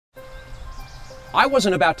I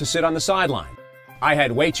wasn't about to sit on the sideline. I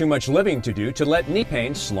had way too much living to do to let knee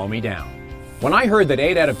pain slow me down. When I heard that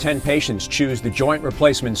 8 out of 10 patients choose the joint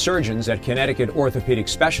replacement surgeons at Connecticut Orthopaedic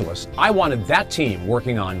Specialists, I wanted that team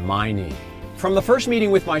working on my knee. From the first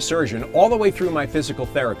meeting with my surgeon all the way through my physical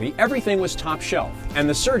therapy, everything was top shelf, and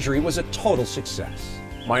the surgery was a total success.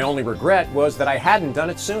 My only regret was that I hadn't done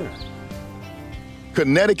it sooner.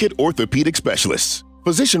 Connecticut Orthopaedic Specialists.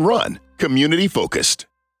 Physician run, community focused.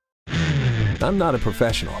 I'm not a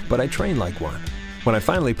professional, but I train like one. When I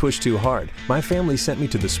finally pushed too hard, my family sent me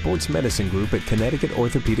to the sports medicine group at Connecticut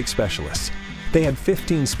Orthopaedic Specialists. They had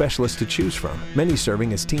 15 specialists to choose from, many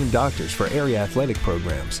serving as team doctors for area athletic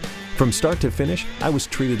programs. From start to finish, I was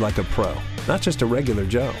treated like a pro, not just a regular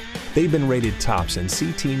Joe. They've been rated tops in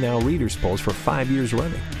CT Now Readers polls for 5 years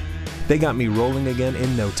running. They got me rolling again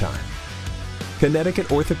in no time. Connecticut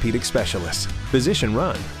Orthopaedic Specialists. Physician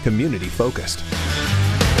run, community focused.